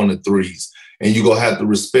down corner threes, and you're going to have to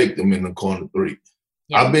respect him in the corner three.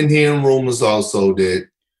 Yeah. I've been hearing rumors also that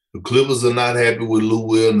the Clippers are not happy with Lou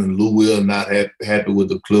Will, and Lou Will not happy with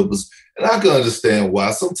the Clippers. And I can understand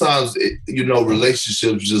why. Sometimes,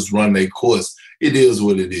 relationships just run their course. It is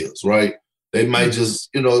what it is, right? They might just,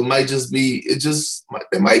 they might just be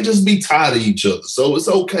tired of each other. So it's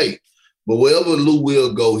okay. But wherever Lou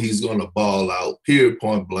Will go, he's going to ball out, period,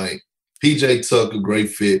 point blank. PJ Tucker, great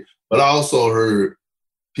fit. But I also heard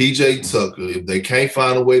PJ Tucker, if they can't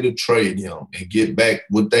find a way to trade him and get back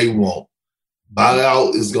what they want,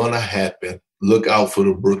 buyout is going to happen. Look out for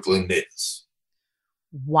the Brooklyn Nets.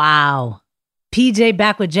 Wow. PJ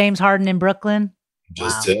back with James Harden in Brooklyn?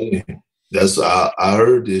 Just telling you. I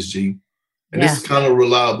heard this, G. And this is kind of a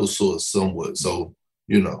reliable source somewhat. So,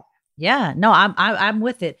 Yeah, no, I'm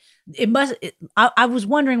with it. I was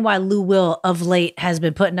wondering why Lou Will of late has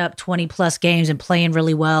been putting up 20 plus games and playing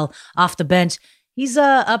really well off the bench. He's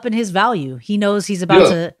up in his value. He knows he's about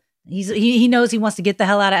to, he knows he wants to get the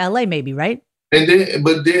hell out of LA maybe, right? But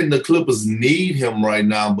then the Clippers need him right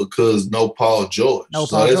now because no Paul George. No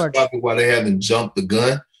so Paul that's George. probably why they haven't jumped the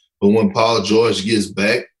gun. But when Paul George gets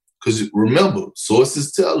back, because remember,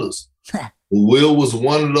 sources tell us Will was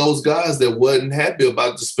one of those guys that wasn't happy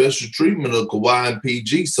about the special treatment of Kawhi and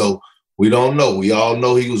PG. So we don't know. We all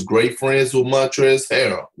know he was great friends with Montrezl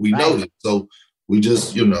Harrell. We know that. So we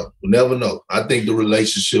just, we never know. I think the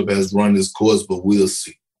relationship has run its course, but we'll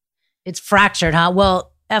see. It's fractured, huh?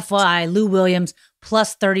 Well, FYI, Lou Williams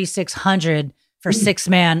plus 3,600 for six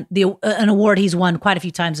man, an award he's won quite a few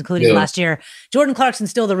times, including last year. Jordan Clarkson's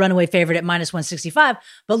still the runaway favorite at minus 165,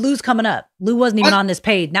 but Lou's coming up. Lou wasn't even on this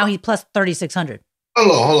page. Now he's plus 3,600.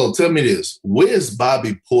 Hold on. Tell me this. Where's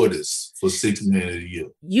Bobby Portis for 6 man of the year?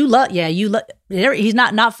 He's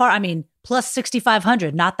not far. I mean, plus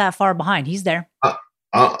 6,500, not that far behind. He's there. I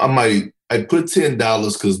put $10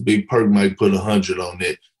 because Big Perk might put 100 on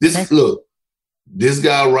it. Look, this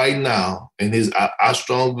guy right now, and I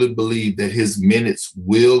strongly believe that his minutes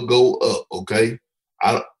will go up, okay?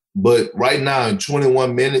 But right now, in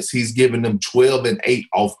 21 minutes, he's giving them 12 and 8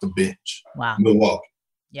 off the bench. Wow. Milwaukee.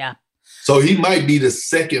 Yeah. So he might be the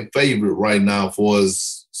second favorite right now for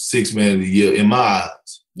his 6 man of the year, in my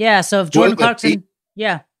eyes. Yeah, so if Jordan Clarkson,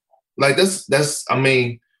 Like that's I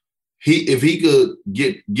mean, if he could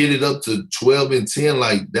get it up to 12 and 10,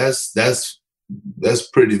 like that's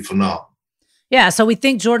pretty phenomenal. Yeah, so we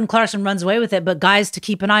think Jordan Clarkson runs away with it, but guys to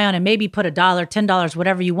keep an eye on and maybe put $1, $10,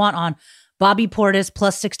 whatever you want on Bobby Portis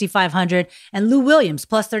plus 6,500 and Lou Williams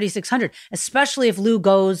plus 3,600, especially if Lou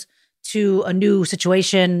goes to a new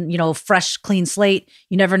situation, fresh, clean slate.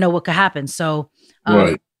 You never know what could happen. So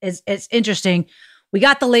it's interesting. We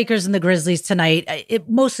got the Lakers and the Grizzlies tonight. It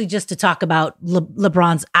mostly just to talk about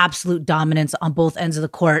LeBron's absolute dominance on both ends of the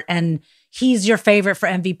court. And he's your favorite for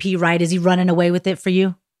MVP, right? Is he running away with it for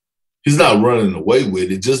you? He's not running away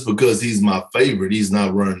with it. Just because he's my favorite, he's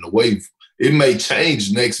not running away. It may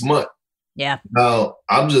change next month. Yeah. Now,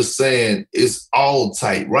 I'm just saying it's all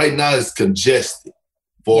tight. Right now it's congested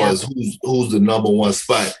for us who's the number one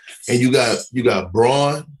spot. And you got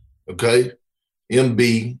Braun, okay,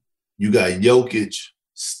 MB, you got Jokic,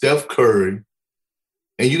 Steph Curry,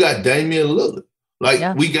 and you got Damian Lillard.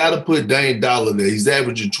 We got to put Dame Dollar there. He's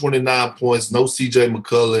averaging 29 points, no CJ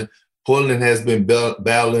McCollum. Portland has been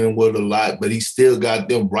battling with a lot, but he still got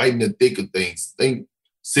them right in the thick of things. I think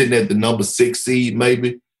sitting at the number 6 seed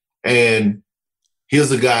maybe. And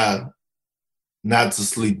here's a guy not to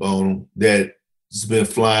sleep on that's been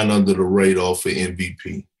flying under the radar for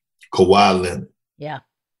MVP, Kawhi Leonard. Yeah.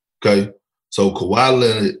 Okay. So Kawhi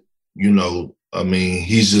Leonard,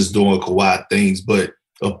 he's just doing Kawhi things, but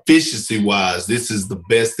efficiency-wise, this is the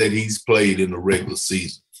best that he's played in the regular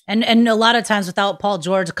season. And a lot of times without Paul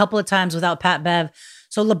George, a couple of times without Pat Bev.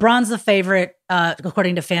 So LeBron's the favorite,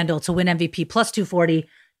 according to FanDuel, to win MVP, plus 240.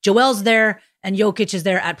 Joel's there, and Jokic is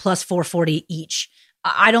there at plus 440 each.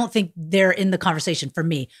 I don't think they're in the conversation for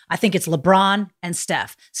me. I think it's LeBron and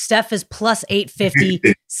Steph. Steph is plus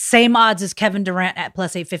 850, same odds as Kevin Durant at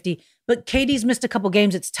plus 850. But KD's missed a couple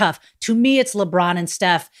games. It's tough. To me, it's LeBron and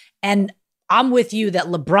Steph. And I'm with you that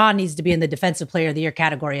LeBron needs to be in the Defensive Player of the Year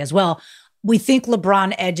category as well. We think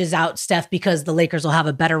LeBron edges out Steph because the Lakers will have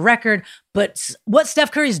a better record. But what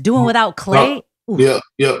Steph Curry's doing without Clay? But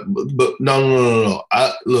no.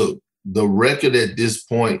 Look, the record at this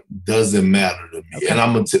point doesn't matter to me. Okay. And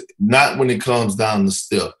I'm not when it comes down to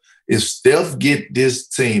Steph. If Steph get this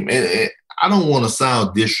team, and I don't want to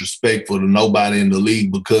sound disrespectful to nobody in the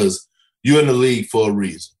league because you're in the league for a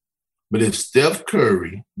reason. But if Steph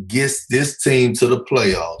Curry gets this team to the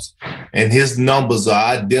playoffs and his numbers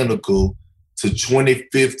are identical to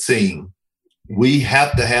 2015, we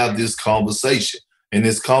have to have this conversation. And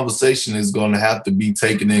this conversation is going to have to be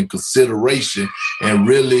taken in consideration and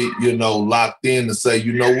really, locked in to say,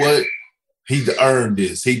 you know what? He earned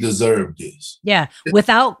this. He deserved this. Yeah.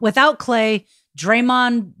 Without Clay,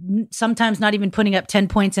 Draymond sometimes not even putting up 10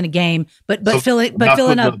 points in a game, but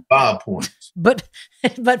filling up 5 points. But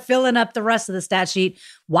filling up the rest of the stat sheet.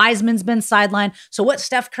 Wiseman's been sidelined. So what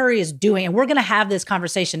Steph Curry is doing, and we're going to have this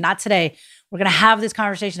conversation, not today. We're going to have this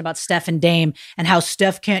conversation about Steph and Dame and how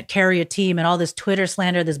Steph can't carry a team and all this Twitter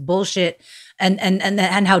slander, this bullshit,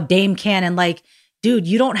 and how Dame can. And dude,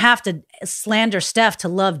 you don't have to slander Steph to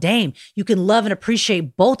love Dame. You can love and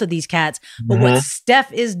appreciate both of these cats. But what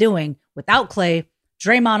Steph is doing without Clay,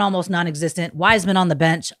 Draymond almost non-existent, Wiseman on the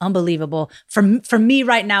bench, unbelievable. For me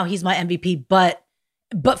right now, he's my MVP. But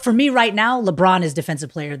for me right now, LeBron is Defensive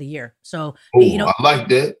Player of the Year. So I like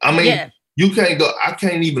that. I mean, you can't go. I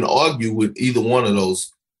can't even argue with either one of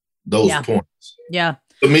those points. Yeah.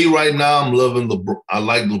 To me right now, I'm loving LeBron. I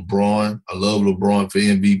like LeBron. I love LeBron for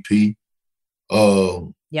MVP.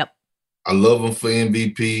 Yep. I love him for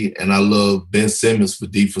MVP, and I love Ben Simmons for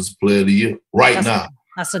Defensive Player of the Year now.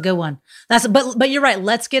 That's a good one. But you're right.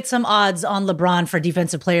 Let's get some odds on LeBron for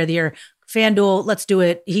Defensive Player of the Year. FanDuel, let's do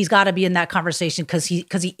it. He's got to be in that conversation because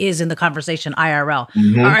he is in the conversation IRL.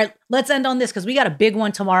 Mm-hmm. All right, let's end on this because we got a big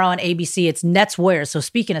one tomorrow on ABC. It's Nets Warriors. So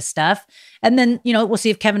speaking of Steph, and then we'll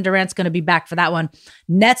see if Kevin Durant's going to be back for that one.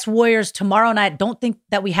 Nets Warriors tomorrow night. Don't think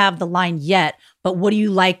that we have the line yet, but what do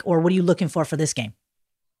you like or what are you looking for this game?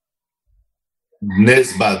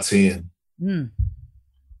 Nets by 10. Mm.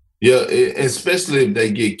 Yeah, especially if they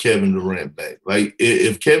get Kevin Durant back. Like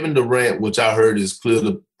if Kevin Durant, which I heard is clear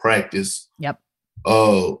to practice. Yep.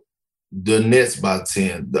 The Nets by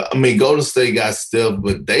 10. Golden State got Steph,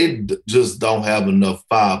 but they just don't have enough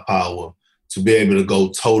firepower to be able to go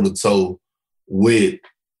toe-to-toe with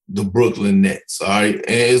the Brooklyn Nets, all right? And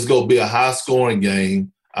it's going to be a high-scoring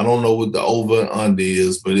game. I don't know what the over and under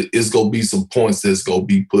is, but it's going to be some points that's going to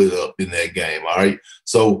be put up in that game, all right?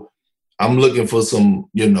 So I'm looking for some,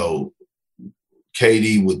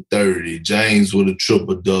 KD with 30, James with a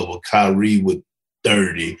triple-double, Kyrie with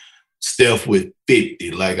 30, Steph with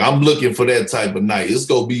 50. Like, I'm looking for that type of night. It's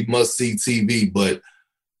going to be must-see TV, but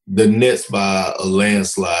the Nets by a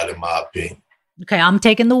landslide, in my opinion. Okay, I'm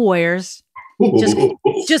taking the Warriors.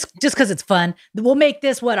 Just because it's fun. We'll make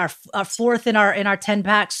this our fourth in our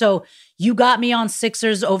 10-pack. So you got me on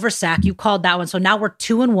Sixers over Sac. You called that one. So now we're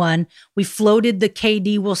 2-1. We floated the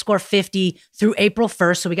KD will score 50 through April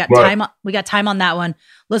 1st. So we got time. We got time on that one.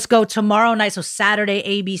 Let's go tomorrow night. So Saturday,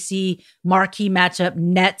 ABC marquee matchup.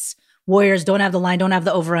 Nets Warriors. Don't have the line. Don't have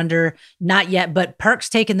the over under. Not yet. But Perk's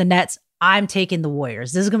taking the Nets. I'm taking the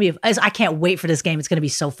Warriors. This is gonna be. I can't wait for this game. It's gonna be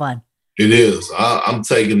so fun. It is. I'm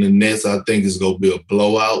taking the Nets. I think it's going to be a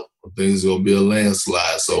blowout. I think it's going to be a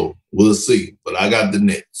landslide. So we'll see. But I got the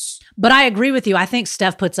Nets. But I agree with you. I think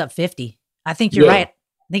Steph puts up 50. I think you're right. I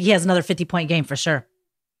think he has another 50-point game for sure.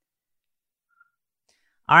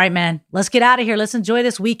 All right, man. Let's get out of here. Let's enjoy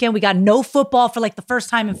this weekend. We got no football for like the first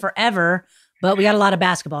time in forever, but we got a lot of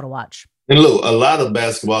basketball to watch. And look, a lot of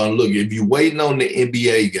basketball. And look, if you're waiting on the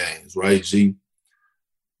NBA games, right, G?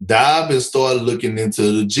 Dive and start looking into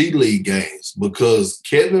the G League games because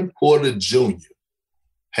Kevin Porter Jr.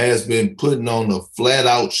 has been putting on a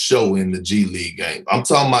flat-out show in the G League game. I'm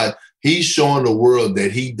talking about he's showing the world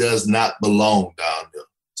that he does not belong down there.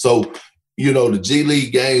 So, the G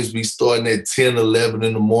League games be starting at 10, 11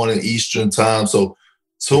 in the morning Eastern time. So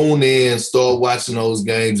tune in, start watching those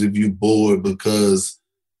games if you're bored because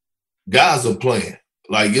guys are playing.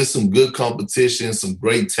 Like, it's some good competition, some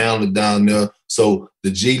great talent down there. So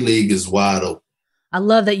the G League is wide open. I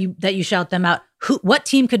love that you shout them out. What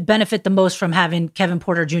team could benefit the most from having Kevin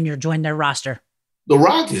Porter Jr. join their roster? The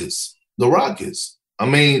Rockets.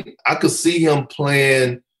 I could see him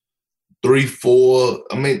playing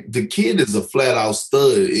 3-4. The kid is a flat-out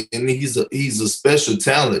stud, and he's a special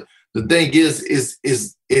talent. The thing is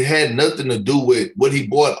it had nothing to do with what he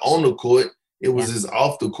brought on the court. It was his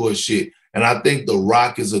off-the-court shit. And I think the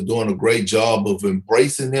Rockets are doing a great job of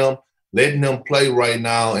embracing him, letting him play right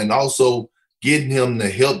now, and also getting him the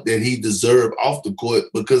help that he deserved off the court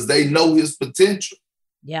because they know his potential.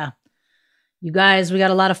 Yeah. You guys, we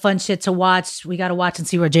got a lot of fun shit to watch. We got to watch and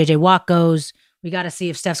see where JJ Watt goes. We got to see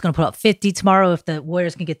if Steph's going to put up 50 tomorrow, if the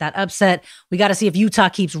Warriors can get that upset. We got to see if Utah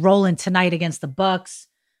keeps rolling tonight against the Bucks.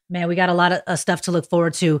 Man, we got a lot of stuff to look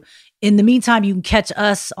forward to. In the meantime, you can catch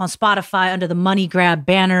us on Spotify under the Money Grab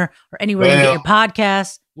banner or anywhere you get your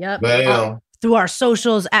podcasts. Yep. Through our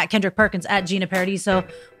socials, at Kendrick Perkins, at Gina Paradiso.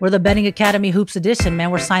 We're the Betting Academy Hoops Edition,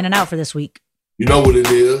 man. We're signing out for this week. You know what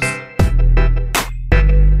it is.